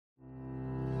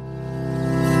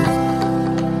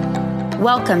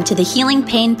Welcome to the Healing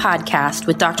Pain Podcast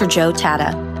with Dr. Joe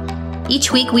Tata.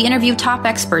 Each week, we interview top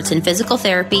experts in physical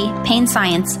therapy, pain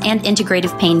science, and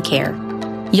integrative pain care.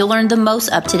 You'll learn the most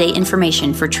up-to-date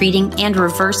information for treating and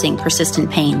reversing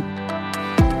persistent pain.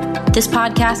 This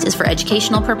podcast is for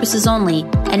educational purposes only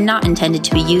and not intended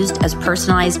to be used as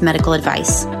personalized medical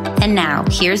advice. And now,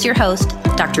 here's your host,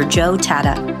 Dr. Joe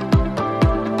Tata.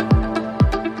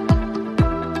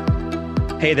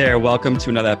 Hey there, welcome to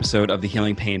another episode of the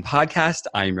Healing Pain Podcast.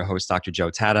 I am your host, Dr.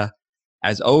 Joe Tata.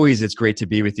 As always, it's great to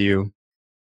be with you.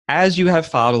 As you have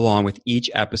followed along with each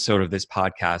episode of this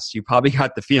podcast, you probably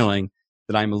got the feeling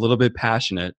that I'm a little bit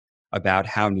passionate about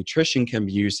how nutrition can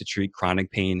be used to treat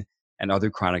chronic pain and other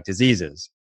chronic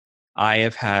diseases. I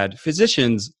have had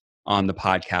physicians on the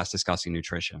podcast discussing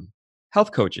nutrition,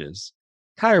 health coaches,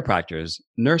 chiropractors,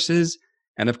 nurses,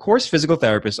 and of course, physical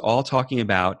therapists, all talking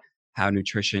about how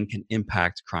nutrition can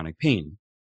impact chronic pain.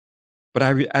 But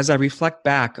as I reflect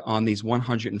back on these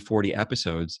 140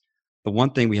 episodes, the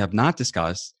one thing we have not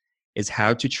discussed is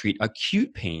how to treat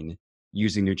acute pain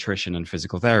using nutrition and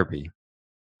physical therapy.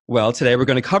 Well, today we're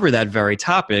going to cover that very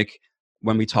topic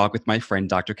when we talk with my friend,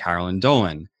 Dr. Carolyn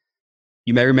Dolan.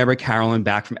 You may remember Carolyn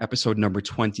back from episode number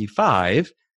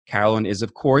 25. Carolyn is,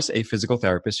 of course, a physical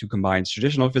therapist who combines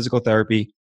traditional physical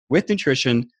therapy with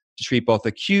nutrition to treat both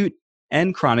acute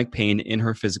and chronic pain in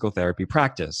her physical therapy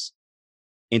practice.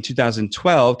 In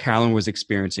 2012, Carolyn was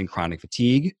experiencing chronic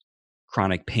fatigue,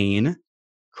 chronic pain,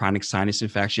 chronic sinus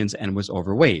infections, and was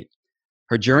overweight.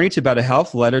 Her journey to better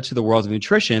health led her to the world of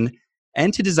nutrition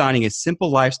and to designing a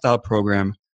simple lifestyle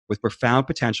program with profound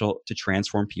potential to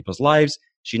transform people's lives.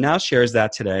 She now shares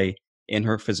that today in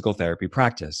her physical therapy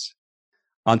practice.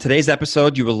 On today's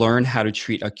episode, you will learn how to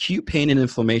treat acute pain and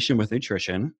inflammation with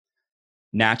nutrition,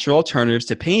 natural alternatives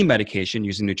to pain medication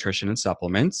using nutrition and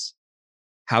supplements,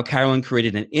 how Carolyn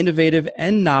created an innovative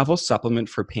and novel supplement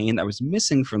for pain that was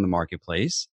missing from the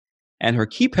marketplace, and her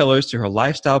key pillars to her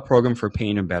lifestyle program for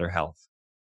pain and better health.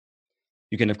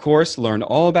 You can, of course, learn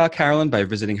all about Carolyn by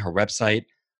visiting her website,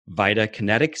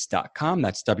 vitakinetics.com.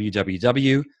 That's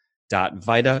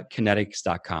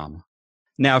www.vitakinetics.com.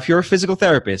 Now, if you're a physical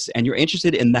therapist and you're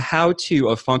interested in the how-to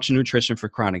of functional nutrition for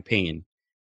chronic pain,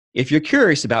 if you're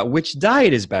curious about which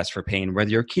diet is best for pain, whether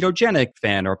you're a ketogenic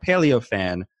fan or paleo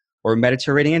fan or a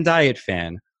Mediterranean diet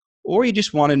fan, or you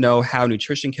just want to know how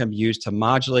nutrition can be used to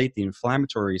modulate the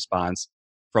inflammatory response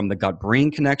from the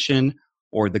gut-brain connection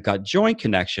or the gut-joint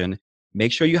connection,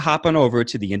 make sure you hop on over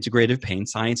to the Integrative Pain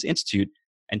Science Institute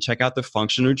and check out the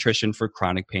Functional Nutrition for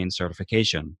Chronic Pain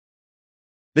certification.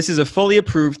 This is a fully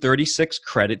approved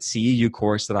 36-credit CEU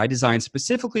course that I designed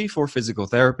specifically for physical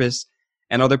therapists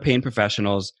and other pain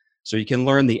professionals, so you can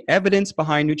learn the evidence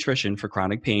behind nutrition for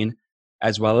chronic pain,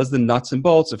 as well as the nuts and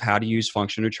bolts of how to use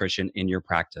functional nutrition in your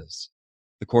practice.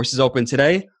 The course is open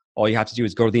today. All you have to do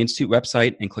is go to the Institute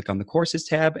website and click on the Courses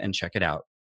tab and check it out.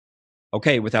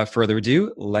 Okay, without further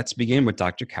ado, let's begin with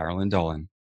Dr. Carolyn Dolan.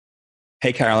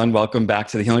 Hey, Carolyn, welcome back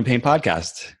to the Healing Pain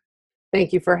Podcast.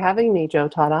 Thank you for having me, Joe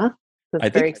Tata.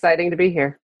 It's very exciting to be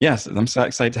here. Yes, I'm so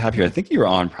excited to have you. I think you were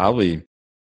on probably,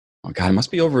 oh God, it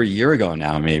must be over a year ago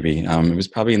now, maybe. It was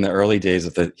probably in the early days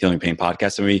of the Healing Pain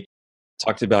Podcast, and we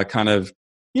talked about kind of,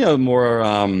 more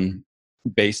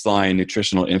baseline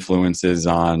nutritional influences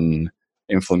on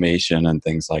inflammation and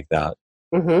things like that.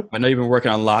 Mm-hmm. I know you've been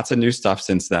working on lots of new stuff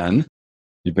since then.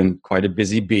 You've been quite a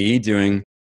busy bee doing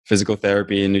physical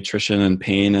therapy and nutrition and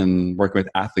pain and working with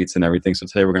athletes and everything. So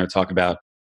today we're going to talk about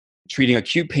treating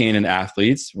acute pain in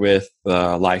athletes with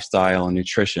lifestyle and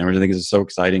nutrition, which I think is so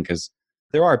exciting because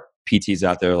there are PTs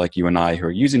out there like you and I who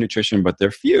are using nutrition, but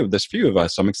there's few of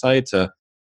us. So I'm excited to,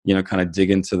 kind of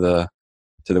dig into the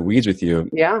weeds with you.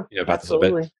 Yeah, about this a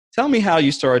little bit. Tell me how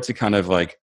you started to kind of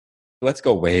let's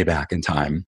go way back in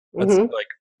time. Mm-hmm.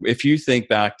 If you think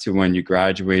back to when you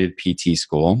graduated PT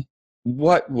school,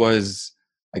 what was,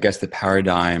 I guess, the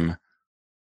paradigm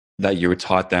that you were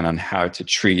taught then on how to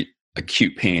treat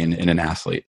acute pain in an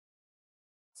athlete?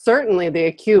 Certainly the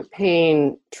acute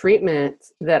pain treatment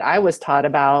that I was taught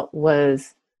about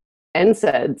was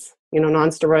NSAIDs,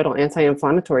 non-steroidal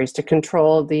anti-inflammatories to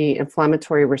control the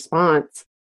inflammatory response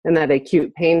in that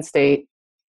acute pain state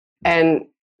and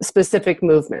specific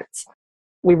movements.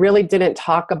 We really didn't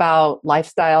talk about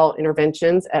lifestyle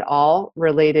interventions at all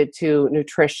related to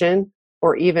nutrition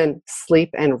or even sleep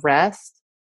and rest,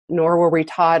 nor were we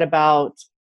taught about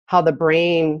how the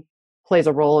brain plays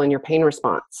a role in your pain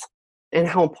response and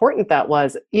how important that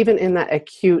was, even in that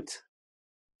acute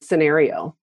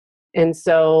scenario. And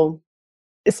so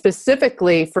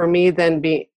specifically for me then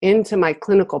be into my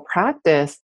clinical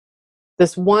practice,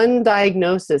 this one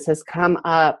diagnosis has come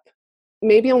up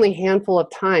maybe only a handful of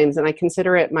times, and I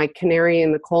consider it my canary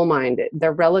in the coal mine.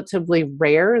 They're relatively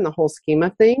rare in the whole scheme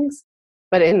of things,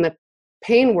 but in the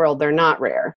pain world, they're not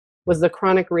rare, was the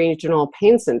chronic regional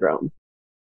pain syndrome.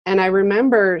 And I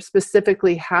remember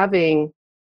specifically having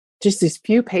just these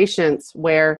few patients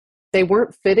where they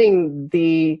weren't fitting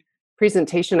the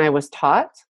presentation I was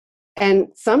taught. And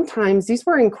sometimes these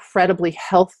were incredibly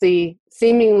healthy,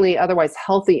 seemingly otherwise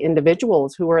healthy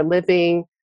individuals who were living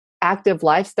active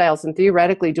lifestyles and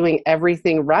theoretically doing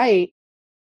everything right.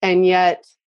 And yet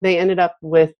they ended up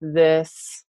with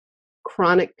this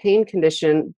chronic pain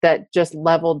condition that just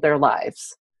leveled their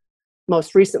lives.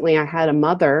 Most recently, I had a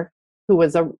mother who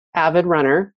was an avid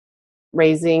runner,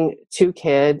 raising 2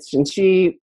 kids, and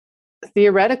she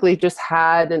theoretically just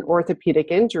had an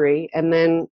orthopedic injury and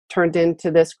then turned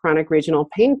into this chronic regional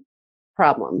pain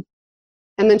problem.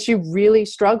 And then she really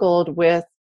struggled with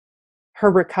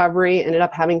her recovery, ended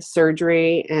up having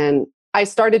surgery. And I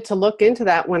started to look into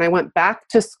that when I went back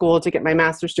to school to get my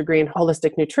master's degree in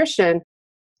holistic nutrition.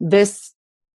 This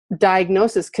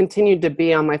diagnosis continued to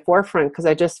be on my forefront because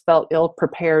I just felt ill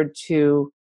prepared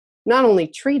to not only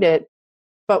treat it,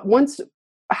 but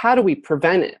how do we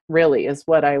prevent it, really, is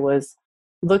what I was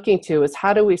looking to, is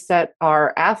how do we set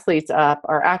our athletes up,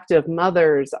 our active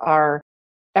mothers, our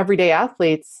everyday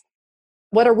athletes,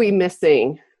 what are we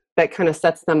missing that kind of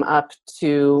sets them up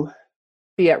to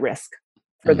be at risk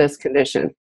for this condition?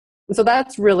 And so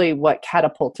that's really what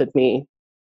catapulted me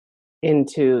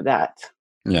into that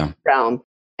realm.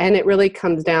 And it really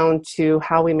comes down to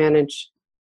how we manage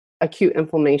acute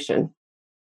inflammation.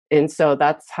 And so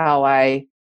that's how I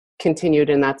continued,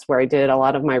 and that's where I did a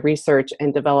lot of my research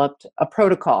and developed a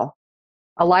protocol,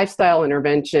 a lifestyle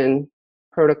intervention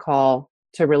protocol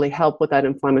to really help with that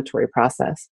inflammatory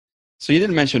process. So you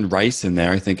didn't mention rice in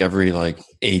there. I think every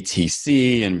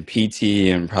ATC and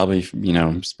PT and probably,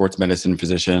 sports medicine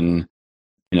physician,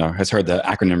 has heard the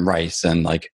acronym RICE, and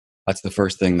that's the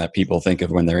first thing that people think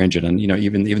of when they're injured. And,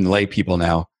 even the lay people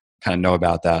now kind of know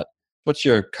about that. What's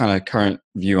your kind of current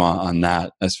view on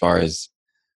that as far as,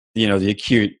 the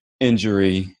acute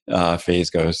injury phase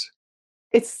goes?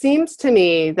 It seems to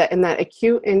me that in that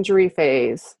acute injury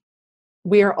phase,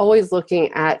 we are always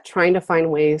looking at trying to find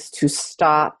ways to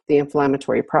stop the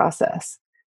inflammatory process.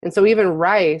 And so even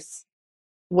RICE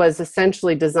was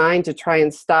essentially designed to try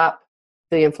and stop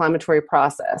the inflammatory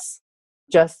process,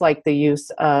 just like the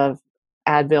use of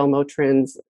Advil,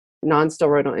 Motrins,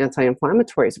 non-steroidal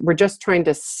anti-inflammatories. We're just trying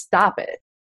to stop it.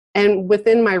 And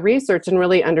within my research and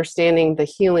really understanding the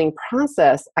healing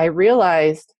process, I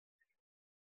realized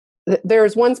that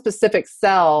there's one specific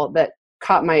cell that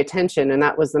caught my attention, and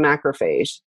that was the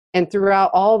macrophage. And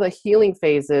throughout all the healing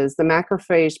phases, the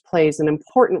macrophage plays an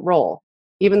important role,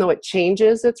 even though it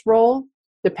changes its role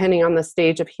depending on the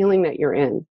stage of healing that you're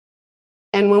in.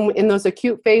 And when in those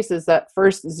acute phases, that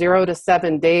first 0 to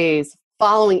 7 days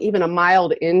following even a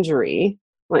mild injury,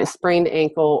 like a sprained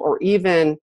ankle, or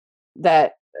even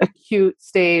that acute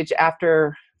stage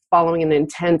after following an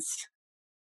intense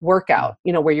workout,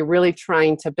 where you're really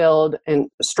trying to build and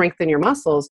strengthen your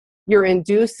muscles, you're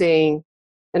inducing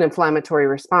an inflammatory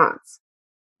response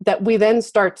that we then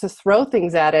start to throw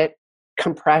things at it,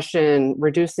 compression,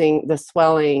 reducing the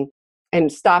swelling,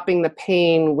 and stopping the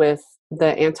pain with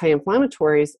the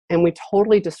anti-inflammatories, and we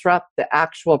totally disrupt the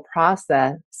actual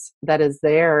process that is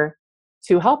there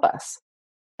to help us.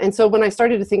 And so when I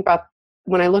started to think about,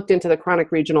 when I looked into the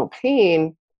chronic regional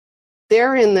pain,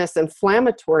 they're in this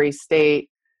inflammatory state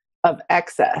of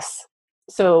excess.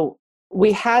 So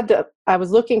I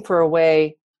was looking for a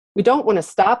way, we don't want to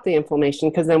stop the inflammation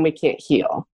because then we can't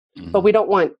heal, but we don't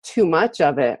want too much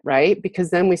of it, right? Because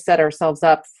then we set ourselves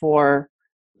up for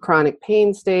chronic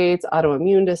pain states,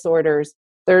 autoimmune disorders.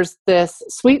 There's this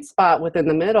sweet spot within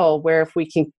the middle where if we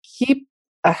can keep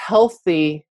a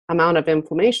healthy amount of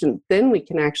inflammation, then we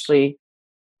can actually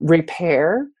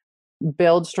repair,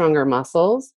 build stronger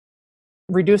muscles,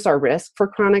 reduce our risk for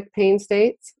chronic pain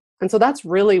states. And so that's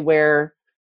really where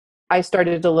I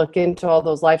started to look into all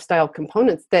those lifestyle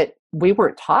components that we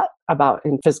weren't taught about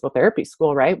in physical therapy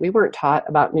school, right? We weren't taught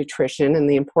about nutrition and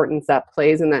the importance that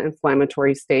plays in that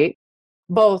inflammatory state,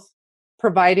 both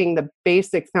providing the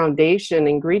basic foundation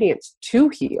ingredients to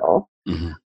heal.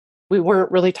 We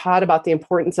weren't really taught about the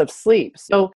importance of sleep.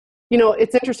 So,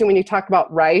 it's interesting when you talk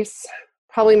about RICE.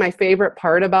 Probably my favorite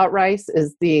part about RICE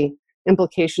is the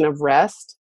implication of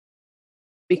rest,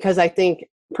 because I think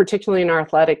particularly in our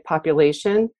athletic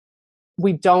population,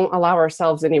 we don't allow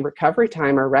ourselves any recovery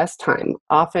time or rest time.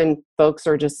 Often folks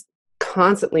are just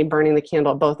constantly burning the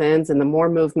candle at both ends, and the more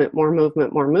movement, more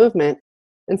movement, more movement.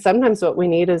 And sometimes what we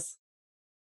need is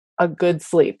a good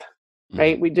sleep.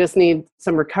 right? We just need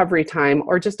some recovery time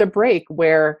or just a break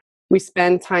where we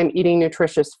spend time eating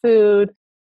nutritious food,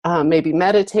 maybe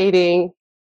meditating,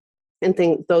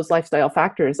 and those lifestyle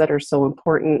factors that are so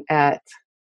important at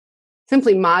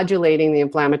simply modulating the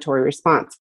inflammatory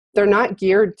response. They're not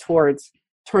geared towards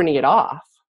turning it off.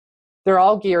 They're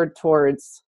all geared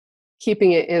towards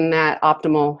keeping it in that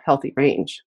optimal healthy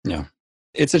range. Yeah.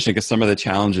 It's interesting because some of the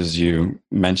challenges you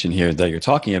mentioned here that you're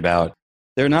talking about,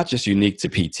 they're not just unique to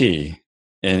PT.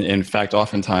 In fact,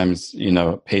 oftentimes,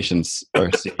 patients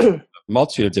are seeing a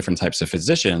multitude of different types of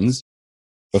physicians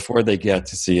before they get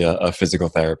to see a physical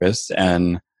therapist.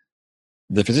 And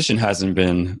the physician hasn't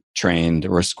been trained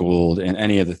or schooled in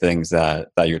any of the things that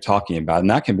you're talking about. And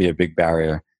that can be a big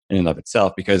barrier in and of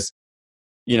itself because,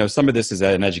 some of this is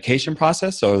an education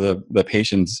process. So the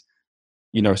patients,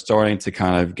 starting to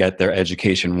kind of get their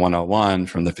education 101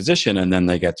 from the physician, and then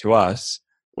they get to us.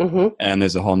 Mm-hmm. And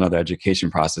there's a whole nother education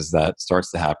process that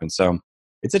starts to happen. So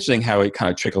it's interesting how it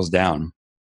kind of trickles down.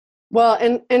 Well,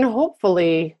 and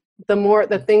hopefully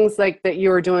the things like that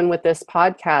you're doing with this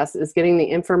podcast is getting the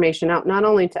information out, not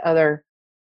only to other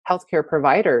healthcare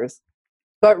providers,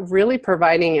 but really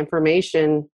providing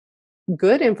information,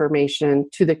 good information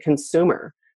to the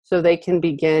consumer so they can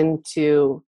begin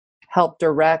to help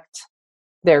direct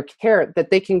their care, that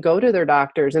they can go to their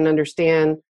doctors and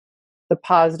understand the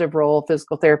positive role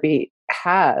physical therapy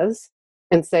has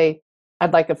and say,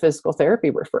 I'd like a physical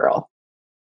therapy referral.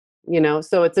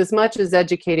 So it's as much as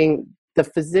educating the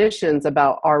physicians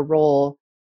about our role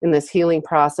in this healing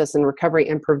process and recovery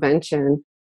and prevention,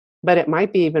 but it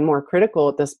might be even more critical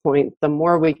at this point, the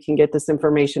more we can get this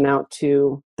information out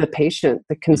to the patient,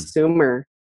 the consumer,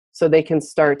 so they can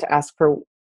start to ask for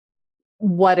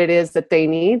what it is that they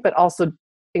need, but also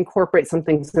incorporate some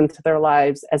things into their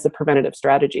lives as a preventative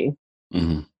strategy.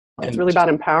 Mm-hmm. It's really about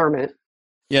empowerment.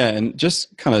 Yeah, and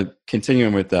just kind of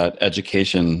continuing with that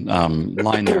education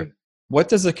line there, what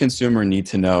does a consumer need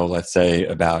to know, let's say,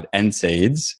 about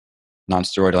NSAIDs,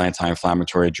 non-steroidal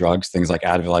anti-inflammatory drugs, things like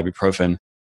Advil, ibuprofen,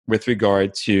 with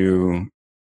regard to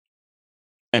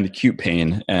an acute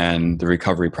pain and the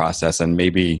recovery process and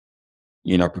maybe,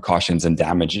 precautions and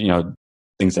damage,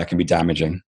 things that can be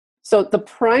damaging? So the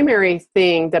primary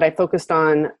thing that I focused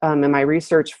on in my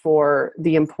research for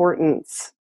the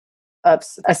importance of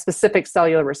a specific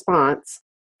cellular response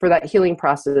for that healing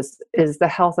process is the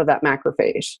health of that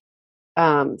macrophage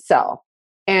cell.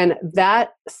 And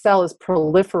that cell is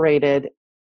proliferated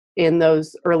in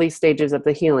those early stages of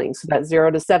the healing. So that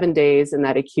 0 to 7 days in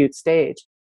that acute stage.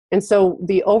 And so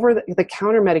the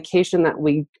over-the-counter medication that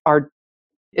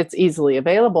it's easily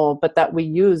available, but that we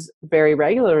use very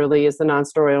regularly is the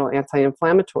nonsteroidal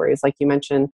anti-inflammatories, like you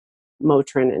mentioned,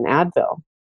 Motrin and Advil.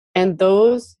 And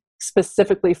those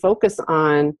specifically focus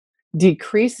on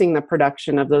decreasing the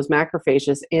production of those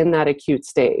macrophages in that acute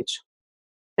stage.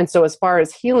 And so as far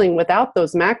as healing without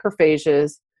those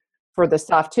macrophages for the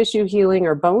soft tissue healing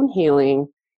or bone healing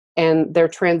and their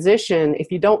transition,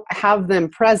 if you don't have them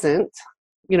present,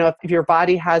 if your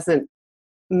body hasn't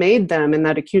made them in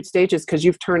that acute stages because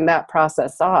you've turned that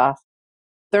process off,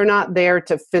 they're not there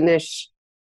to finish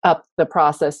up the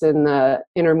process in the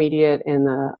intermediate and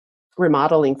the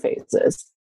remodeling phases.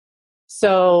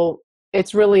 So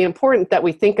it's really important that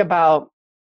we think about,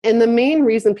 and the main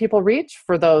reason people reach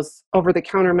for those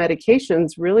over-the-counter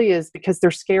medications really is because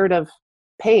they're scared of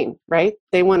pain, right?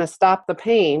 They want to stop the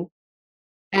pain.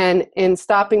 And in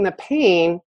stopping the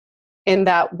pain in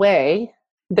that way,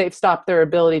 they've stopped their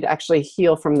ability to actually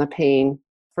heal from the pain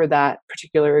for that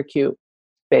particular acute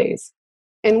phase.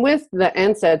 And with the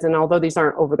NSAIDs, and although these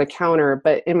aren't over the counter,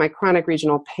 but in my chronic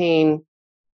regional pain,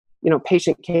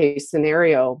 patient case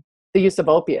scenario, the use of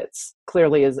opiates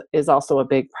clearly is also a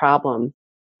big problem,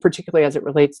 particularly as it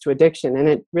relates to addiction. And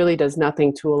it really does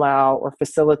nothing to allow or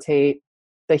facilitate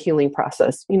the healing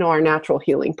process, our natural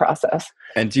healing process.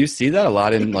 And do you see that a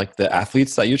lot in like the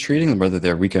athletes that you're treating, whether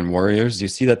they're weekend warriors? Do you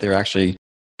see that they're actually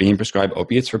being prescribed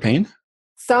opiates for pain?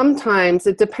 Sometimes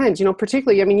it depends,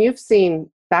 particularly, you've seen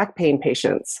back pain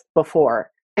patients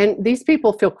before, and these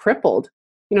people feel crippled.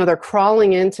 They're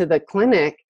crawling into the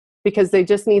clinic because they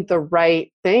just need the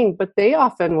right thing, but they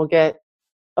often will get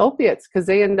opiates because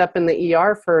they end up in the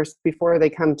ER first before they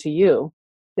come to you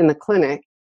in the clinic,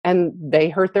 and they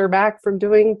hurt their back from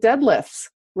doing deadlifts,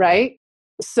 right?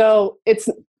 So it's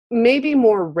maybe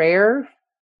more rare,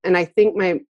 and I think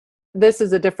this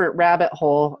is a different rabbit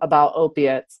hole about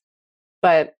opiates,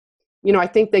 but, I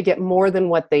think they get more than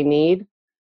what they need.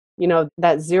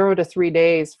 That 0 to 3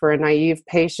 days for a naive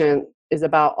patient is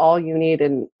about all you need.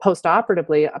 And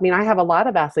post-operatively, I have a lot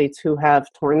of athletes who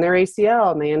have torn their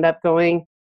ACL and they end up going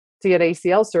to get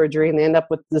ACL surgery and they end up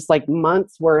with this like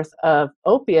months worth of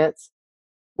opiates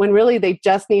when really they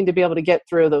just need to be able to get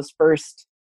through those first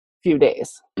few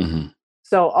days. Mm-hmm.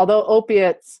 So although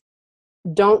opiates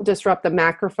don't disrupt the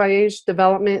macrophage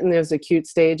development in those acute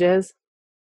stages,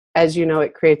 as you know,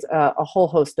 it creates a whole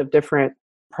host of different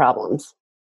problems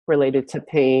related to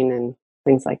pain and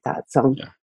things like that. So yeah,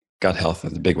 gut health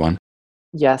is a big one.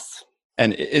 Yes.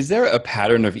 And is there a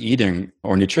pattern of eating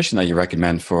or nutrition that you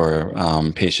recommend for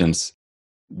patients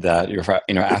that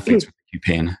athletes with acute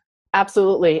pain?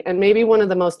 Absolutely. And maybe one of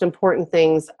the most important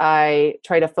things I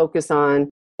try to focus on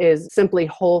is simply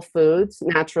whole foods,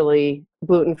 naturally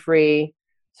gluten-free,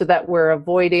 so that we're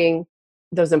avoiding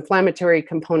those inflammatory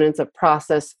components of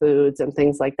processed foods and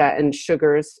things like that, and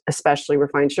sugars, especially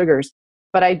refined sugars.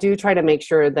 But I do try to make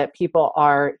sure that people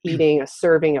are eating a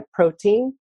serving of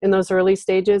protein in those early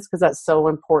stages, because that's so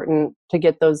important to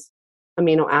get those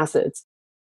amino acids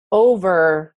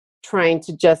over trying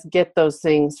to just get those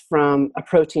things from a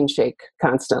protein shake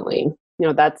constantly.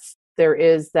 There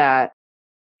is that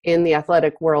in the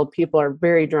athletic world, people are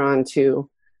very drawn to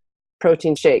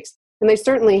protein shakes, and they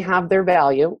certainly have their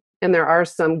value, and there are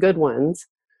some good ones.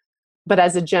 But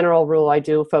as a general rule, I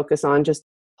do focus on just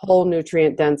whole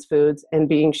nutrient dense foods and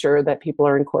being sure that people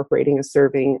are incorporating a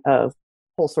serving of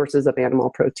whole sources of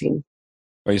animal protein.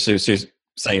 Right, so you're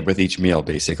saying with each meal,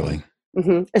 basically.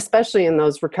 Mm-hmm. Especially in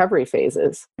those recovery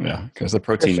phases. Yeah, because the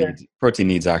protein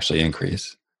needs actually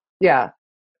increase. Yeah,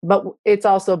 but it's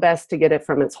also best to get it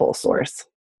from its whole source.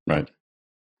 Right,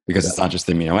 because it's not just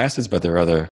the amino acids, but there are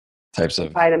other types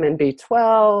of vitamin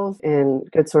B12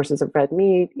 and good sources of red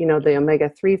meat. The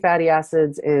omega-3 fatty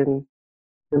acids in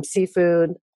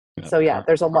seafood. Yeah, so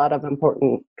there's a lot of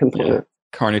important components.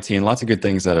 Yeah. Carnitine, lots of good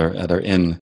things that are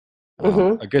in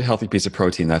a good healthy piece of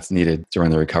protein that's needed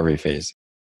during the recovery phase.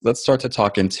 Let's start to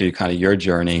talk into kind of your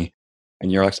journey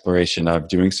and your exploration of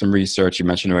doing some research. You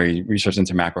mentioned where you researched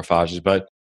into macrophages, but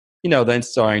then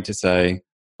starting to say,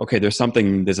 okay, there's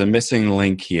a missing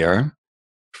link here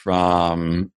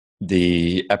from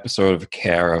the episode of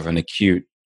care of an acute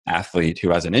athlete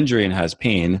who has an injury and has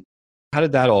pain. How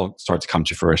did that all start to come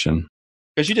to fruition?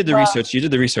 Because you did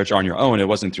the research on your own. It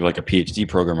wasn't through like a PhD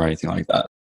program or anything like that.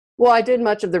 Well, I did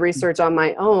much of the research on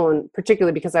my own,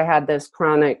 particularly because I had this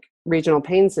chronic regional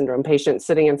pain syndrome patient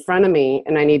sitting in front of me,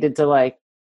 and I needed to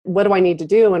what do I need to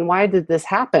do? And why did this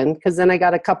happen? Because then I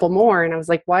got a couple more and I was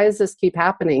like, why does this keep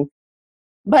happening?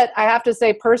 But I have to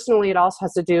say, personally, it also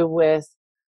has to do with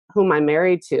whom I'm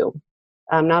married to.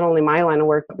 Not only my line of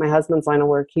work, but my husband's line of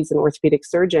work. He's an orthopedic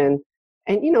surgeon.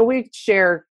 And, we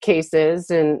share cases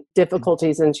and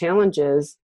difficulties and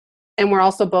challenges. And we're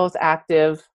also both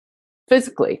active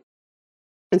physically.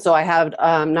 And so I have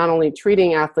not only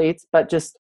treating athletes, but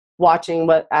just watching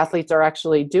what athletes are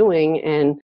actually doing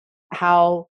and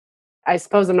how, I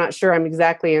suppose I'm not sure I'm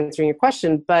exactly answering your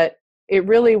question, but it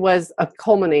really was a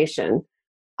culmination.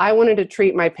 I wanted to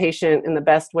treat my patient in the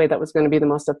best way that was going to be the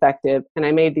most effective. And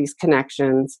I made these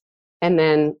connections. And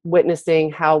then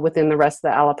witnessing how within the rest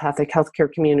of the allopathic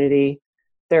healthcare community,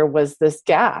 there was this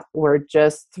gap. We're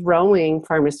just throwing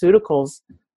pharmaceuticals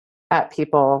at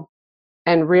people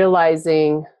and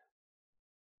realizing,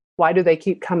 why do they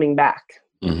keep coming back?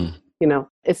 Mm-hmm.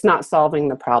 It's not solving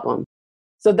the problem.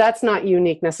 So that's not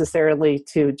unique necessarily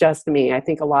to just me. I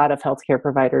think a lot of healthcare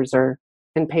providers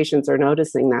and patients are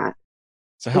noticing that.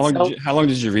 So how long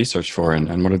did you research for,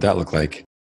 and what did that look like?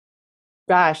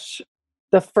 Gosh,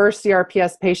 the first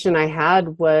CRPS patient I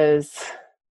had was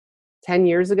 10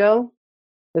 years ago,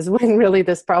 is when really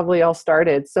this probably all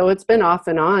started. So it's been off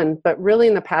and on, but really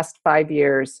in the past 5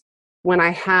 years, when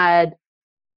I had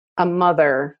a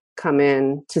mother come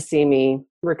in to see me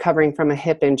recovering from a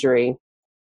hip injury,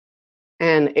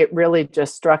 and it really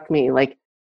just struck me like,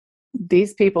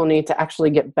 these people need to actually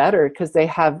get better because they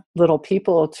have little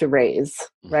people to raise,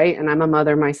 right? And I'm a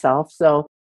mother myself. So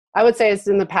I would say it's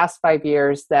in the past 5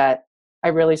 years that I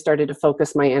really started to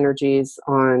focus my energies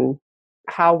on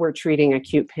how we're treating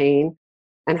acute pain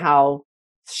and how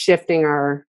shifting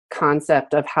our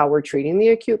concept of how we're treating the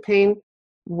acute pain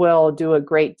will do a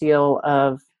great deal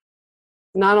of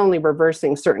not only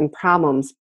reversing certain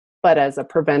problems, but as a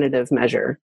preventative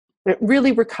measure.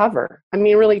 Really recover.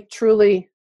 Really truly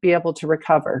be able to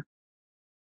recover.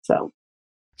 So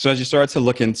as you started to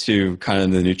look into kind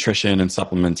of the nutrition and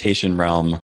supplementation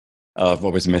realm of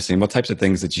what was missing, what types of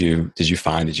things did you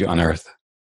unearth?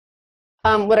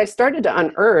 What I started to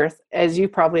unearth, as you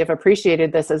probably have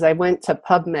appreciated this, as I went to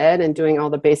PubMed and doing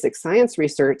all the basic science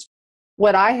research,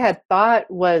 what I had thought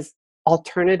was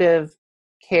alternative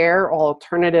care,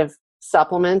 alternative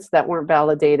supplements that weren't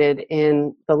validated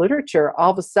in the literature,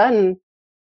 all of a sudden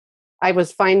I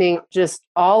was finding just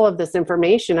all of this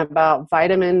information about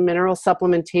vitamin, mineral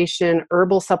supplementation,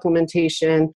 herbal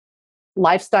supplementation,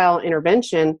 lifestyle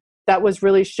intervention that was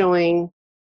really showing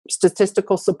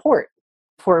statistical support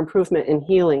for improvement in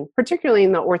healing, particularly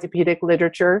in the orthopedic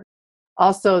literature,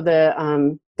 also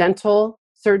the dental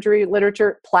surgery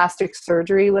literature, plastic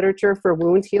surgery literature for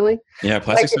wound healing. Yeah,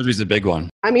 plastic surgery is a big one.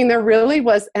 I mean, there really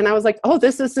was. And I was like, oh,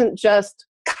 this isn't just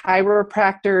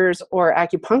chiropractors or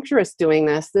acupuncturists doing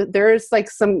this. There's like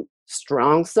some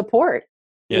strong support.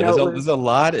 Yeah, there's a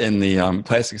lot in the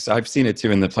plastics. I've seen it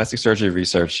too in the plastic surgery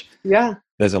research. Yeah.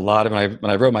 There's a lot of,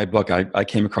 when I wrote my book, I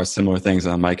came across similar things.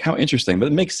 And I'm like, how interesting. But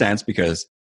it makes sense because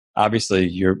obviously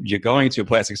you're going to a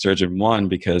plastic surgeon, one,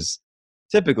 because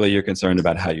typically you're concerned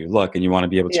about how you look and you want to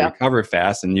be able to recover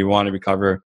fast, and you want to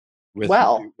recover with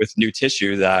new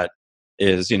tissue that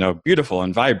is, beautiful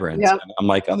and vibrant. Yeah. And I'm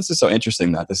like, oh, this is so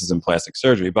interesting that this is in plastic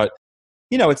surgery. But,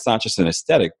 it's not just an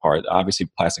aesthetic part. Obviously,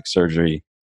 plastic surgery,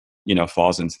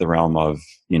 falls into the realm of,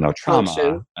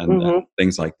 trauma and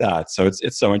things like that. So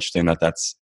it's so interesting that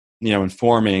that's,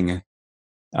 informing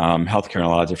healthcare in a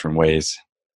lot of different ways.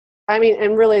 I mean,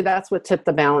 and really that's what tipped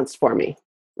the balance for me.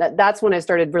 That's when I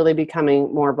started really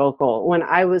becoming more vocal. When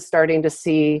I was starting to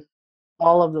see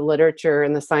all of the literature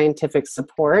and the scientific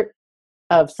support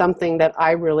of something that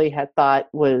I really had thought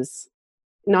was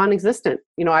non-existent.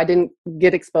 I didn't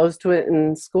get exposed to it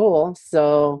in school.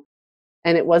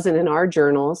 And it wasn't in our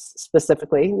journals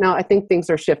specifically. Now, I think things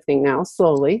are shifting now,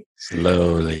 slowly.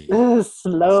 Slowly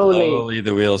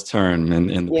the wheels turn in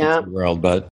the PT world,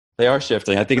 but they are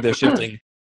shifting. I think they're shifting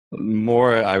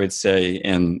more, I would say,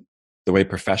 in the way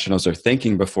professionals are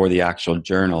thinking before the actual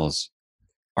journals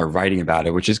are writing about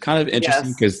it, which is kind of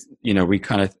interesting because, we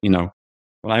kind of,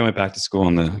 when I went back to school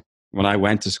when I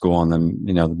went to school in the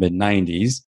mid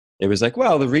 90s, it was like,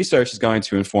 well, the research is going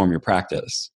to inform your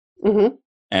practice. Mm-hmm.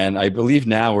 And I believe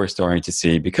now we're starting to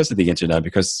see, because of the internet,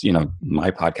 because,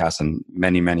 my podcast and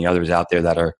many, many others out there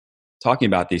that are talking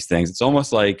about these things, it's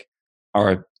almost like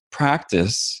our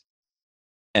practice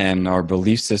and our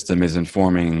belief system is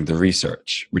informing the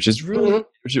research, which is really,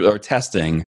 our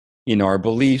testing, our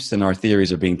beliefs and our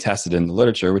theories are being tested in the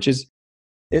literature, which is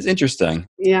interesting.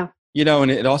 Yeah. And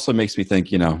it also makes me think,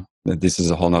 that this is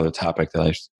a whole nother topic that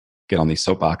I get on these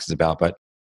soapboxes about, but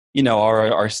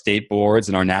our state boards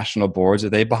and our national boards, are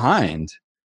they behind?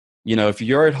 If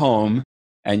you're at home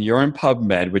and you're in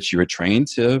PubMed, which you were trained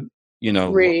to,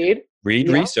 read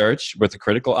research with a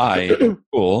critical eye,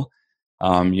 cool.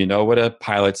 You know what a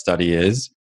pilot study is.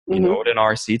 You know what an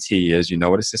RCT is. You know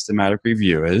what a systematic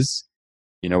review is.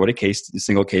 You know what a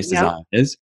single case design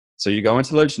is. So you go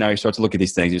into literature now, you start to look at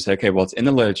these things. You say, okay, well, it's in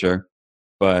the literature,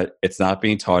 but it's not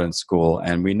being taught in school.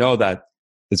 And we know that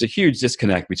there's a huge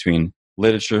disconnect between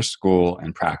literature, school,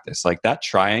 and practice. Like that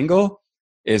triangle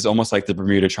is almost like the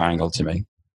Bermuda Triangle to me.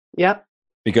 Yep.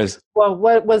 Because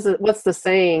what's the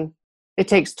saying? It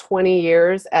takes 20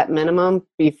 years at minimum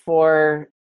before,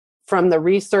 from the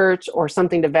research or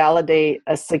something to validate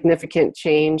a significant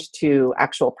change to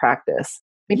actual practice.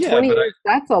 20 years,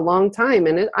 that's a long time.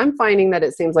 And I'm finding that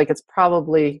it seems like it's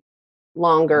probably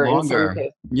longer. In some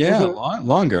cases. Yeah,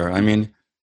 longer. I mean,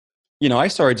 I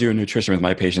started doing nutrition with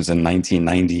my patients in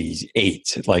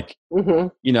 1998. Like,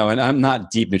 and I'm not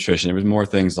deep nutrition. It was more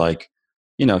things like,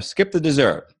 skip the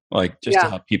dessert, like just to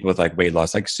help people with like weight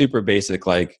loss, like super basic,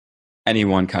 like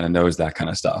anyone kind of knows that kind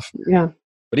of stuff. Yeah.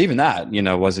 But even that,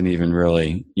 wasn't even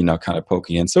really, kind of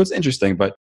poking in. So it's interesting.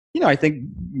 But, I think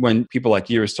when people like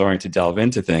you are starting to delve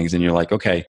into things and you're like,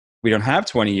 okay, we don't have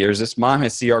 20 years. This mom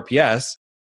has CRPS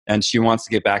and she wants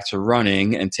to get back to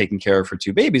running and taking care of her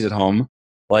 2 babies at home.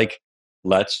 Like,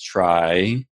 let's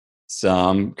try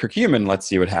some curcumin. Let's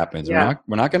see what happens. Yeah.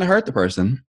 We're not going to hurt the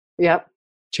person. Yep.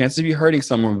 Chances of you hurting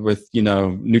someone with,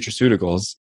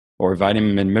 nutraceuticals or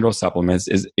vitamin and mineral supplements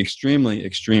is extremely,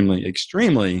 extremely,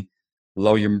 extremely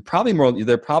low.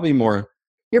 They're probably more.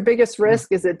 Your biggest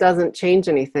risk is it doesn't change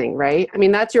anything, right? I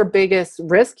mean, that's your biggest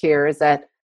risk here, is that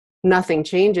nothing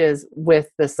changes with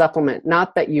the supplement,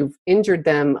 not that you've injured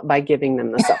them by giving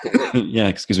them the supplement. Yeah,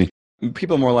 excuse me.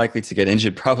 People are more likely to get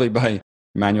injured probably by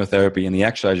manual therapy and the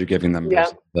exercise you're giving them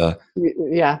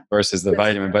versus the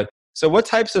vitamin. But so what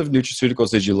types of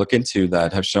nutraceuticals did you look into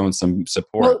that have shown some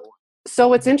support? Well,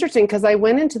 so it's interesting because I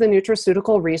went into the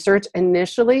nutraceutical research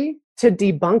initially to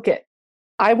debunk it.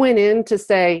 I went in to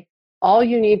say, all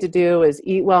you need to do is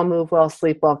eat well, move well,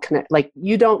 sleep well, connect. Like,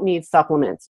 you don't need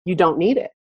supplements. You don't need it.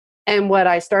 And what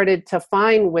I started to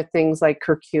find with things like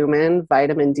curcumin,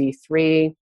 vitamin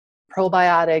D3,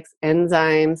 probiotics,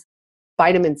 enzymes,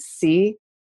 vitamin C,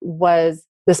 was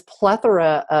this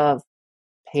plethora of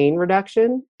pain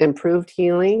reduction, improved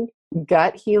healing,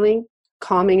 gut healing,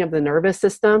 calming of the nervous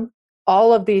system,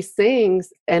 all of these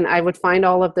things. And I would find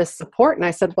all of this support. And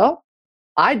I said, well,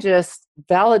 I just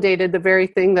validated the very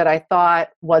thing that I thought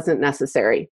wasn't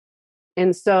necessary.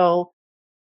 And so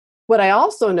what I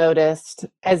also noticed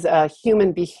as a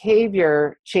human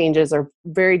behavior changes are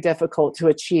very difficult to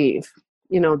achieve.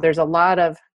 There's a lot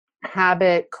of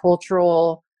habit,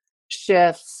 cultural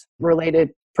shifts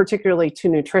related particularly to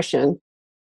nutrition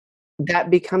that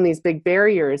become these big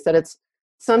barriers that it's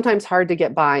sometimes hard to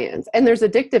get buy-ins. And there's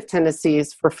addictive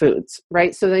tendencies for foods,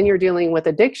 right? So then you're dealing with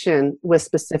addiction with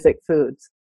specific foods.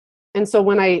 And so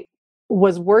when I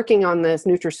was working on this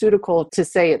nutraceutical to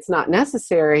say it's not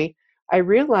necessary, I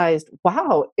realized,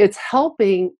 wow, it's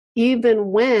helping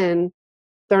even when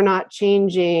they're not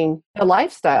changing the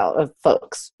lifestyle of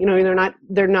folks.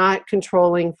 They're not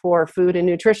controlling for food and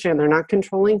nutrition. They're not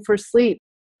controlling for sleep.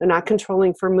 They're not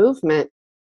controlling for movement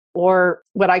or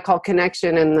what I call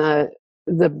connection and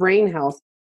the brain health.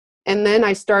 And then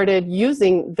I started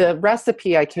using the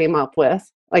recipe I came up with,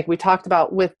 like we talked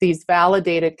about, with these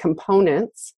validated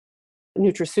components,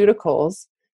 nutraceuticals,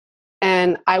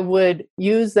 and I would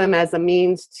use them as a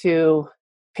means to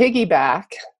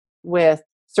piggyback with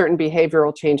certain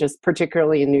behavioral changes,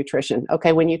 particularly in nutrition.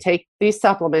 Okay, when you take these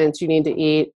supplements, you need to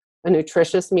eat a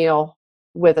nutritious meal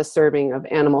with a serving of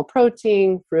animal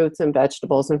protein, fruits and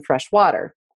vegetables, and fresh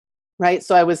water, right?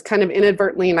 So I was kind of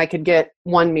inadvertently, and I could get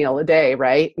one meal a day,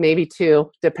 right? Maybe two,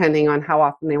 depending on how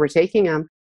often they were taking them.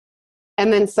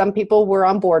 And then some people were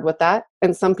on board with that,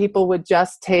 and some people would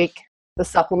just take the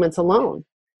supplements alone.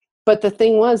 But the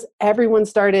thing was, everyone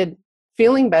started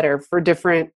feeling better for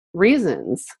different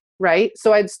reasons, right?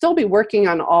 So I'd still be working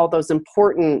on all those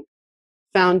important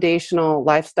foundational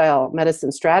lifestyle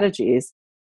medicine strategies,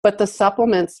 but the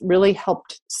supplements really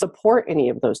helped support any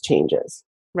of those changes,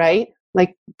 right?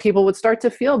 Like people would start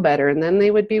to feel better, and then they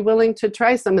would be willing to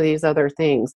try some of these other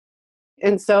things.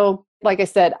 And so, like I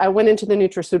said, I went into the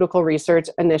nutraceutical research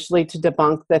initially to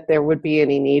debunk that there would be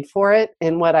any need for it.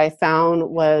 And what I found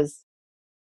was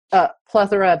a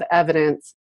plethora of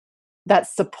evidence that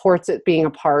supports it being a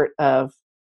part of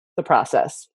the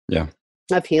process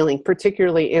of healing,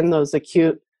 particularly in those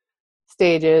acute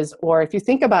stages. Or if you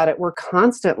think about it, we're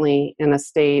constantly in a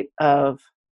state of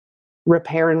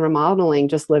repair and remodeling,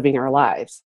 just living our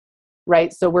lives,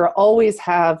 right? So we'll always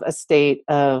have a state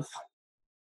of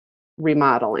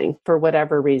remodeling for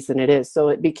whatever reason it is. So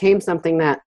it became something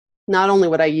that not only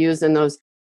would I use in those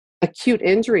acute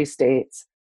injury states,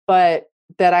 but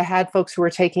that I had folks who were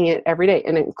taking it every day,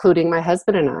 and including my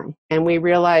husband and I. And we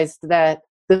realized that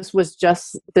this was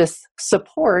just this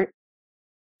support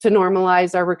to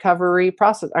normalize our recovery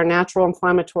process, our natural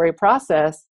inflammatory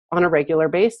process on a regular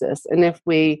basis. And if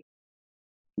we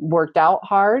worked out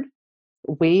hard,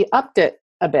 we upped it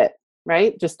a bit,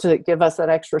 right? Just to give us that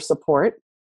extra support.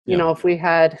 If we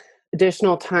had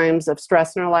additional times of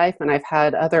stress in our life, and I've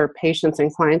had other patients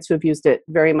and clients who have used it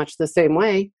very much the same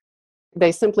way,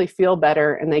 they simply feel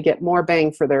better and they get more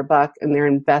bang for their buck and their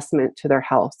investment to their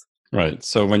health. Right.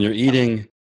 So when you're eating,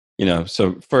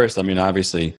 so first,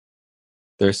 obviously,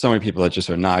 there's so many people that just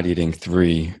are not eating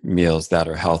 3 meals that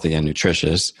are healthy and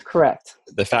nutritious. Correct.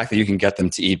 The fact that you can get them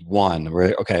to eat one,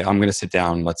 where, okay, I'm going to sit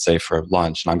down, let's say for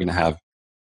lunch, and I'm going to have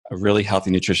a really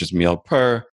healthy, nutritious meal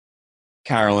per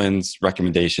Carolyn's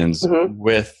recommendations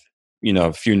with,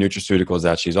 a few nutraceuticals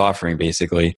that she's offering,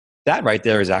 basically. That right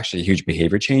there is actually a huge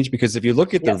behavior change, because if you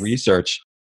look at the research,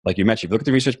 like you mentioned, if you look at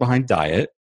the research behind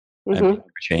diet and behavior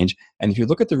change, and if you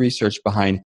look at the research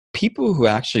behind people who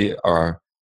actually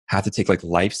have to take like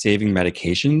life-saving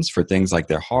medications for things like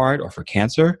their heart or for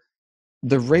cancer,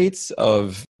 the rates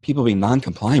of people being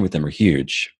non-compliant with them are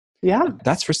huge. Yeah.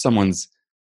 That's for someone's,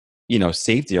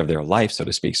 safety of their life, so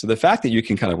to speak. So the fact that you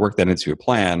can kind of work that into a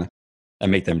plan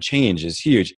and make them change is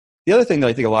huge. The other thing that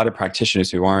I think a lot of practitioners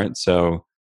who aren't so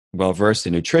well versed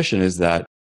in nutrition is that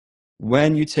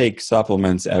when you take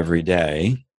supplements every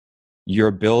day,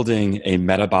 you're building a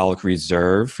metabolic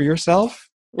reserve for yourself,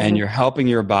 and you're helping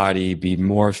your body be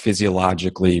more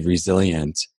physiologically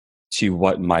resilient to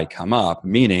what might come up.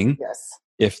 Meaning,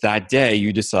 if that day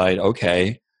you decide,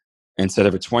 okay, instead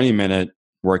of a 20-minute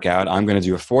workout, I'm going to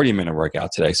do a 40-minute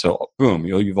workout today. So boom,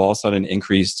 you've all of a sudden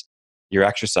increased your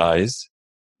exercise.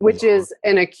 Which is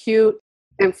an acute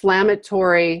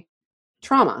inflammatory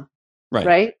trauma,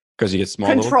 right? Because you get small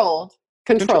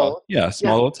controlled. Yeah,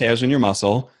 small little tears in your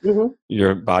muscle.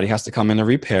 Your body has to come in and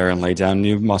repair and lay down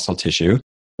new muscle tissue,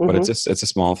 but it's a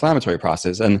small inflammatory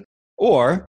process.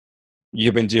 Or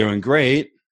you've been doing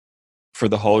great for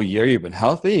the whole year. You've been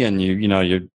healthy, and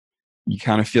you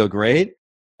kind of feel great.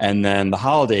 And then the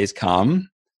holidays come,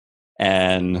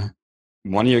 and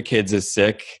one of your kids is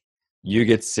sick, you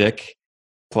get sick,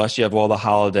 plus you have all the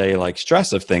holiday like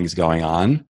stress of things going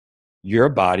on, your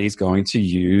body's going to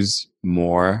use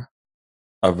more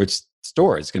of its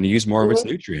store. It's going to use more of its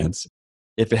nutrients.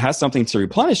 If it has something to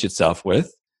replenish itself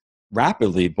with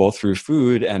rapidly, both through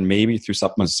food and maybe through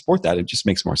supplements to support that, it just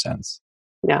makes more sense.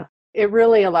 Yeah. It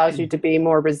really allows you to be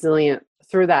more resilient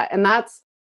through that. And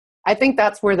I think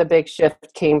that's where the big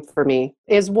shift came for me,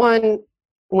 is one,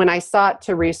 when I sought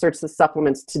to research the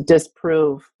supplements to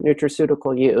disprove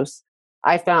nutraceutical use,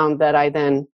 I found that I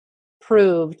then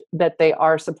proved that they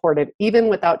are supportive even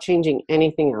without changing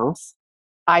anything else.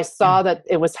 I saw that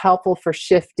it was helpful for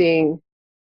shifting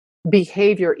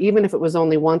behavior, even if it was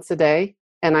only once a day,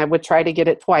 and I would try to get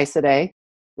it twice a day,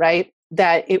 right?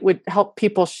 That it would help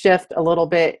people shift a little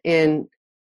bit in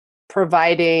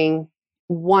providing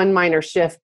one minor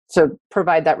shift to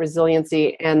provide that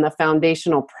resiliency and the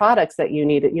foundational products that you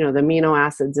need, the amino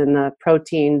acids and the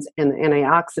proteins and the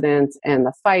antioxidants and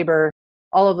the fiber,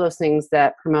 all of those things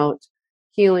that promote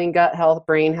healing, gut health,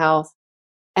 brain health.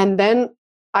 And then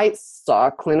I saw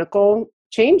clinical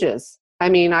changes. I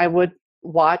mean, I would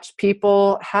watch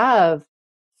people have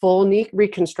full knee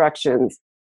reconstructions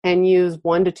and use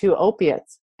 1 to 2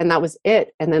 opiates, and that was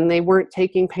it. And then they weren't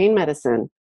taking pain medicine,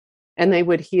 and they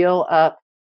would heal up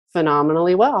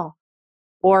phenomenally well.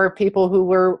 Or people who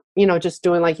were, just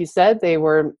doing, like you said, they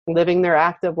were living their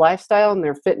active lifestyle and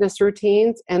their fitness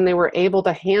routines, and they were able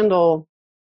to handle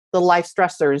the life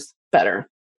stressors better.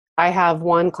 I have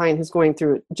one client who's going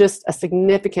through just a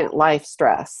significant life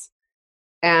stress,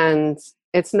 and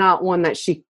it's not one that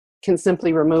she can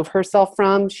simply remove herself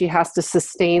from. She has to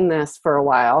sustain this for a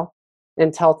while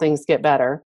until things get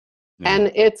better. Yeah.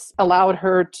 And it's allowed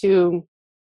her to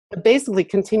basically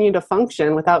continue to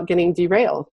function without getting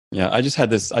derailed. Yeah, I just had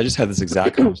this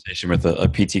exact conversation with a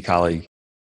PT colleague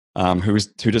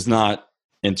who does not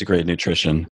integrate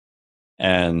nutrition.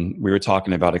 And we were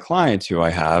talking about a client who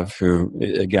I have who,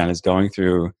 again, is going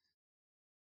through,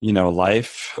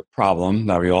 life problem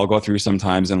that we all go through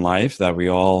sometimes in life, that we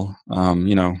all,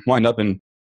 wind up in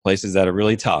places that are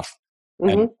really tough.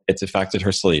 And it's affected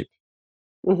her sleep.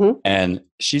 And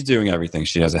she's doing everything.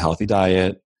 She has a healthy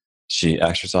diet. She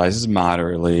exercises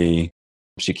moderately.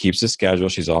 She keeps a schedule.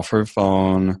 She's off her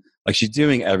phone. Like, she's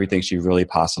doing everything she really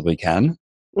possibly can.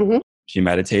 She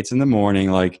meditates in the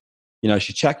morning.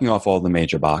 She's checking off all the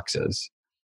major boxes.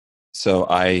 So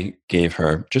I gave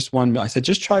her I said,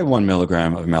 just try 1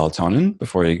 milligram of melatonin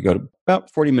before you go to about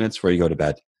 40 minutes before you go to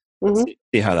bed.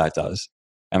 See how that does.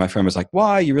 And my friend was like,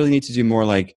 why? You really need to do more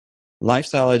like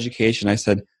lifestyle education. I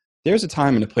said, there's a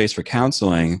time and a place for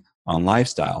counseling on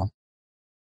lifestyle.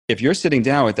 If you're sitting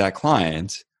down with that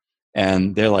client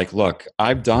and they're like, look,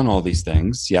 I've done all these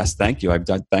things. Yes, thank you.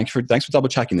 Thanks for double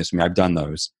checking this with me. I've done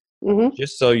those.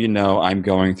 Just so you know, I'm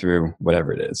going through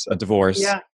whatever it is, a divorce,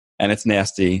 and it's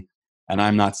nasty, and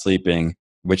I'm not sleeping,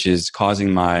 which is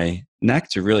causing my neck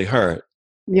to really hurt.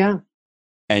 Yeah.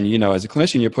 And, as a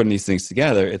clinician, you're putting these things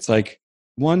together. It's like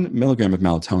 1 milligram of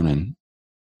melatonin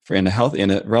in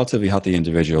a relatively healthy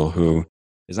individual who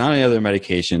is on any other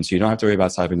medication, so you don't have to worry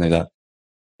about side effects like that.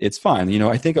 It's fine.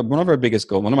 I think one of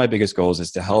my biggest goals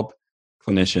is to help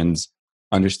clinicians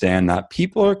understand that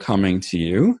people are coming to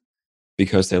you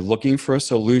because they're looking for a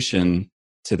solution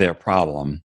to their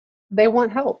problem. They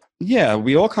want help. Yeah,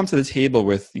 we all come to the table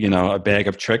with, a bag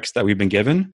of tricks that we've been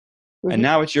given. And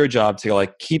now it's your job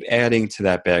to keep adding to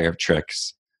that bag of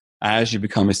tricks as you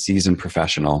become a seasoned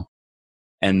professional,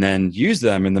 and then use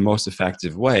them in the most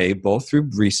effective way, both through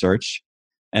research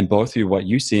and both through what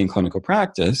you see in clinical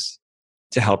practice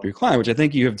to help your client, which I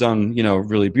think you have done,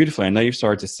 really beautifully. I know you've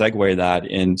started to segue that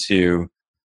into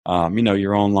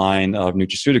your own line of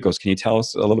nutraceuticals. Can you tell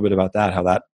us a little bit about that, how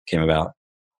that came about?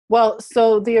 Well,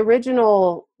 so the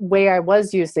original way I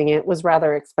was using it was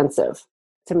rather expensive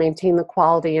to maintain the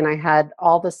quality, and I had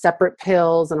all the separate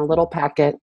pills in a little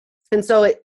packet. And so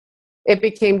it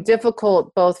became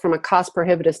difficult both from a cost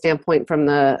prohibitive standpoint from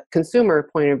the consumer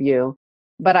point of view,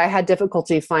 but I had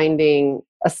difficulty finding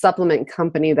a supplement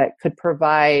company that could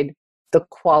provide the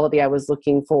quality I was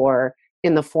looking for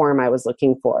in the form I was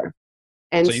looking for.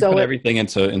 And so you put everything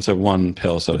into one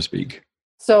pill, so to speak.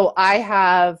 So I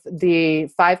have the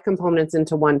 5 components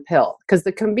into one pill because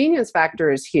the convenience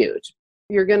factor is huge.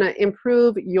 You're going to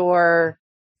improve your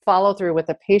follow through with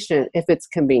a patient if it's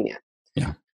convenient.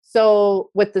 Yeah.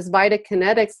 So with this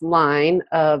VitaKinetics line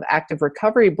of active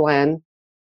recovery blend,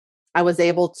 I was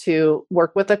able to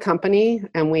work with a company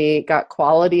and we got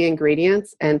quality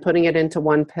ingredients and putting it into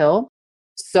one pill.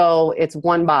 So it's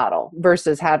one bottle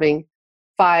versus having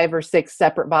 5 or 6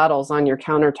 separate bottles on your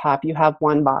countertop. You have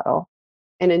one bottle.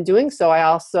 And in doing so, I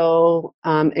also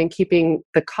am keeping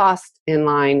the cost in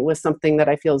line with something that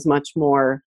I feel is much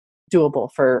more doable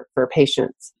for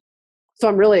patients. So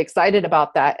I'm really excited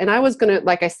about that. And I was going to,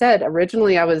 like I said,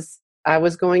 originally I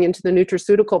was going into the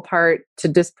nutraceutical part to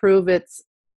disprove its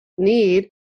need.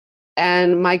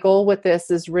 And my goal with this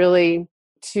is really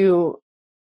to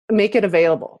make it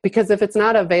available, because if it's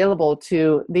not available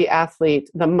to the athlete,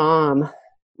 the mom,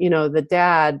 the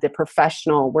dad, the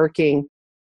professional working,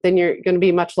 then you're going to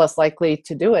be much less likely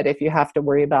to do it if you have to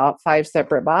worry about 5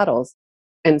 separate bottles.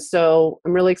 And so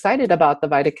I'm really excited about the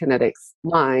VitaKinetics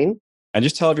line. And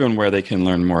just tell everyone where they can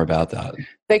learn more about that.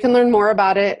 They can learn more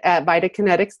about it at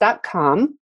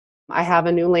vitakinetics.com. I have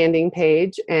a new landing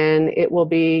page, and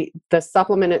the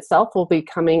supplement itself will be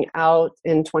coming out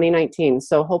in 2019.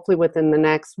 So hopefully within the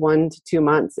next 1 to 2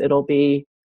 months, it'll be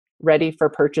ready for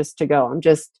purchase to go. I'm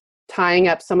just tying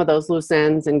up some of those loose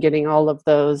ends and getting all of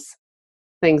those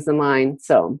things in line.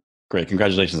 So great.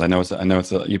 Congratulations. I know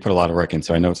you put a lot of work in,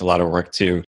 so I know it's a lot of work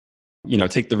to,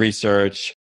 take the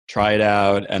research, try it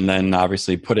out, and then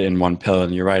obviously put it in one pill.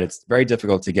 And you're right. It's very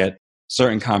difficult to get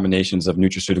certain combinations of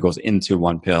nutraceuticals into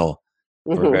one pill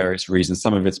for various reasons.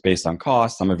 Some of it's based on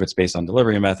cost. Some of it's based on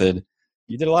delivery method.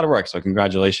 You did a lot of work. So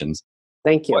congratulations.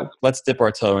 Thank you. Let's dip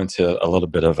our toe into a little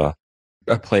bit of a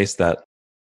place that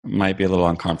might be a little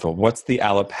uncomfortable. What's the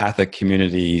allopathic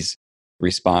community's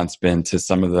response been to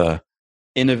some of the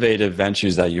innovative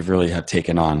ventures that you've really have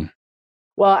taken on?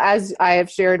 Well, as I have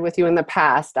shared with you in the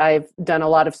past, I've done a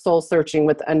lot of soul searching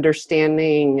with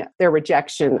understanding their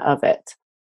rejection of it.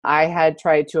 I had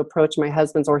tried to approach my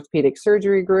husband's orthopedic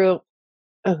surgery group,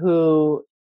 who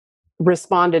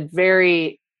responded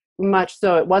very much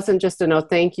so. It wasn't just a no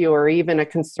thank you or even a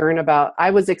concern about,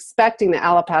 I was expecting the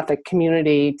allopathic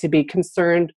community to be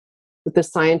concerned with the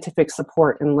scientific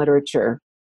support and literature.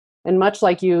 And much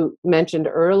like you mentioned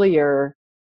earlier,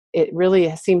 it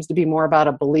really seems to be more about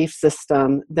a belief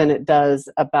system than it does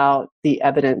about the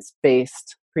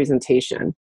evidence-based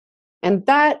presentation. And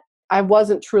that I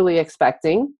wasn't truly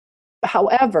expecting.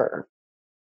 However,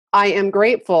 I am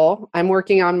grateful. I'm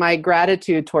working on my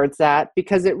gratitude towards that,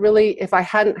 because it really, if I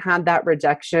hadn't had that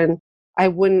rejection, I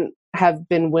wouldn't have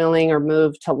been willing or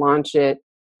moved to launch it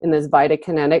in this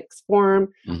VitaKinetics form.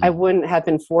 I wouldn't have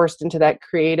been forced into that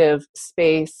creative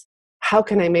space. How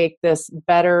can I make this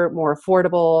better, more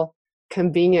affordable,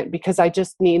 convenient? Because I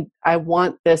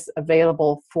want this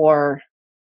available for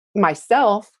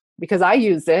myself, because I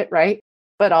use it, right?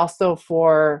 But also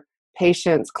for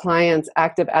patients, clients,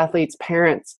 active athletes,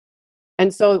 parents.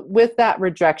 And so with that,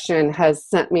 rejection has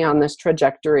sent me on this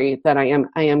trajectory that I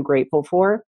am grateful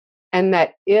for. And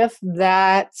that if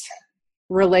that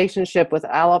relationship with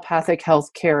allopathic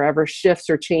healthcare ever shifts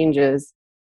or changes,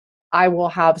 I will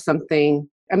have something.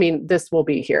 This will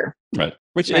be here. Right.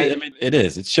 It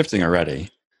is. It's shifting already.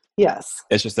 Yes.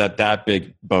 It's just that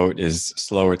big boat is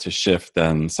slower to shift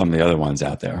than some of the other ones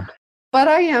out there. But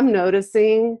I am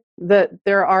noticing that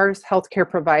there are healthcare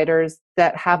providers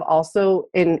that have also,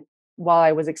 while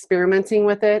I was experimenting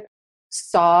with it,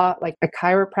 saw like a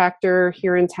chiropractor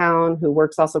here in town who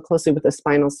works also closely with a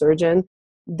spinal surgeon.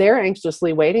 They're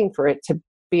anxiously waiting for it to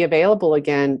be available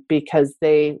again, because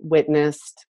they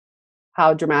witnessed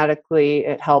how dramatically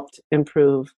it helped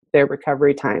improve their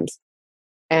recovery times.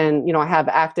 And, I have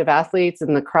active athletes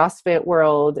in the CrossFit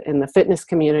world, in the fitness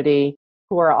community,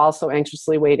 who are also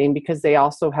anxiously waiting, because they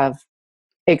also have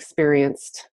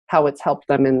experienced how it's helped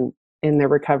them in their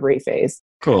recovery phase.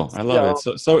 Cool. I love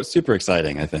it. So it's super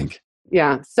exciting, I think.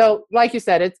 Yeah. So like you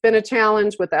said, it's been a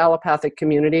challenge with the allopathic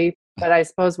community, but I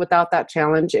suppose without that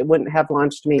challenge, it wouldn't have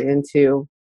launched me into.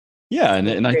 Yeah.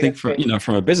 And I think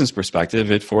from a business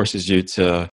perspective, it forces you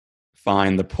to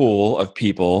find the pool of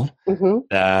people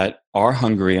that are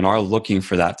hungry and are looking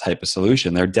for that type of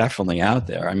solution. They're definitely out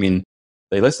there.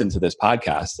 They listen to this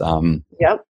podcast,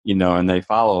 and they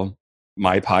follow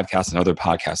my podcast and other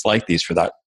podcasts like these for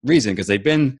that reason, because they've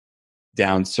been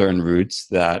down certain routes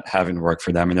that haven't worked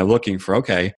for them. And they're looking for,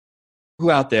 okay, who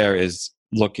out there is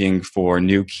looking for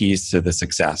new keys to the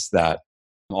success that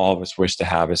all of us wish to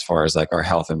have as far as like our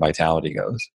health and vitality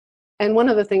goes. And one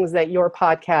of the things that your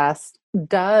podcast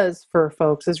does for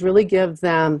folks is really give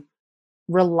them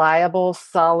reliable,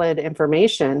 solid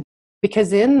information,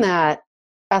 because in that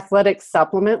athletic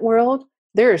supplement world,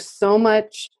 there is so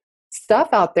much stuff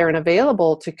out there and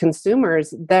available to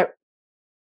consumers that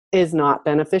is not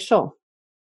beneficial.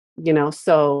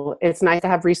 So it's nice to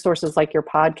have resources like your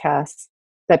podcast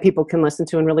that people can listen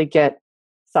to and really get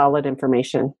solid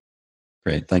information.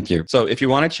 Great. Thank you. So if you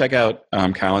want to check out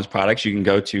Carolyn's products, you can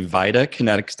go to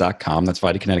vitakinetics.com. That's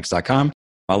vitakinetics.com.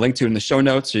 I'll link to it in the show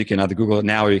notes, so you can either Google it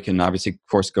now, or you can obviously, of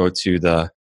course, go to the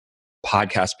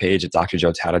podcast page at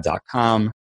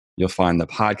drjoetada.com. You'll find the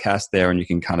podcast there, and you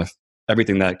can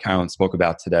everything that Carolyn spoke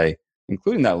about today,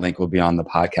 including that link, will be on the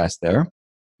podcast there.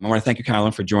 I want to thank you,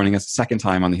 Carolyn, for joining us a second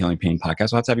time on the Healing Pain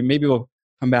Podcast. We'll have to have you, maybe we'll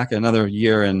come back another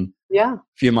year and a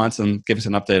few months and give us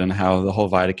an update on how the whole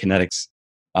Vitakinetics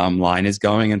line is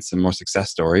going and some more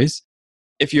success stories.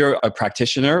 If you're a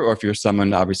practitioner, or if you're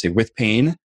someone obviously with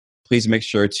pain, please make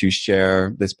sure to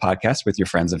share this podcast with your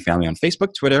friends and family on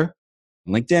Facebook, Twitter,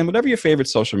 LinkedIn, whatever your favorite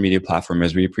social media platform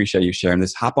is. We appreciate you sharing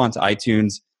this. Hop onto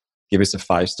iTunes, give us a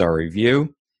 5-star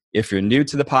review. If you're new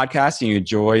to the podcast and you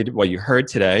enjoyed what you heard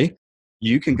today,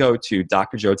 you can go to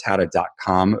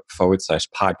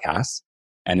drjoetada.com/podcast.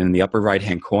 And in the upper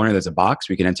right-hand corner, there's a box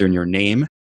where you can enter in your name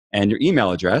and your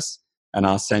email address. And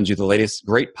I'll send you the latest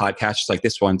great podcasts like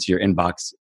this one to your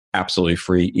inbox absolutely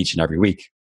free each and every week.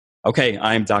 Okay,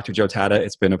 I'm Dr. Joe Tada.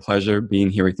 It's been a pleasure being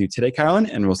here with you today, Carolyn,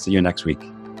 and we'll see you next week.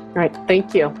 All right.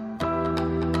 Thank you.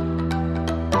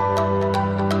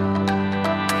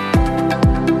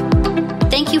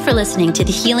 Thank you for listening to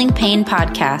the Healing Pain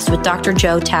Podcast with Dr.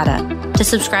 Joe Tada. To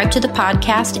subscribe to the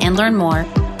podcast and learn more,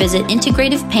 visit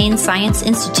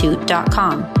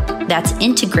integrativepainscienceinstitute.com. That's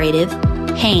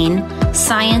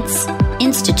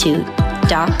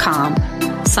integrativepainscienceinstitute.com.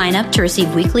 Sign up to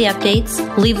receive weekly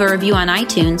updates, leave a review on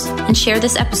iTunes, and share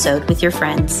this episode with your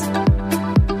friends.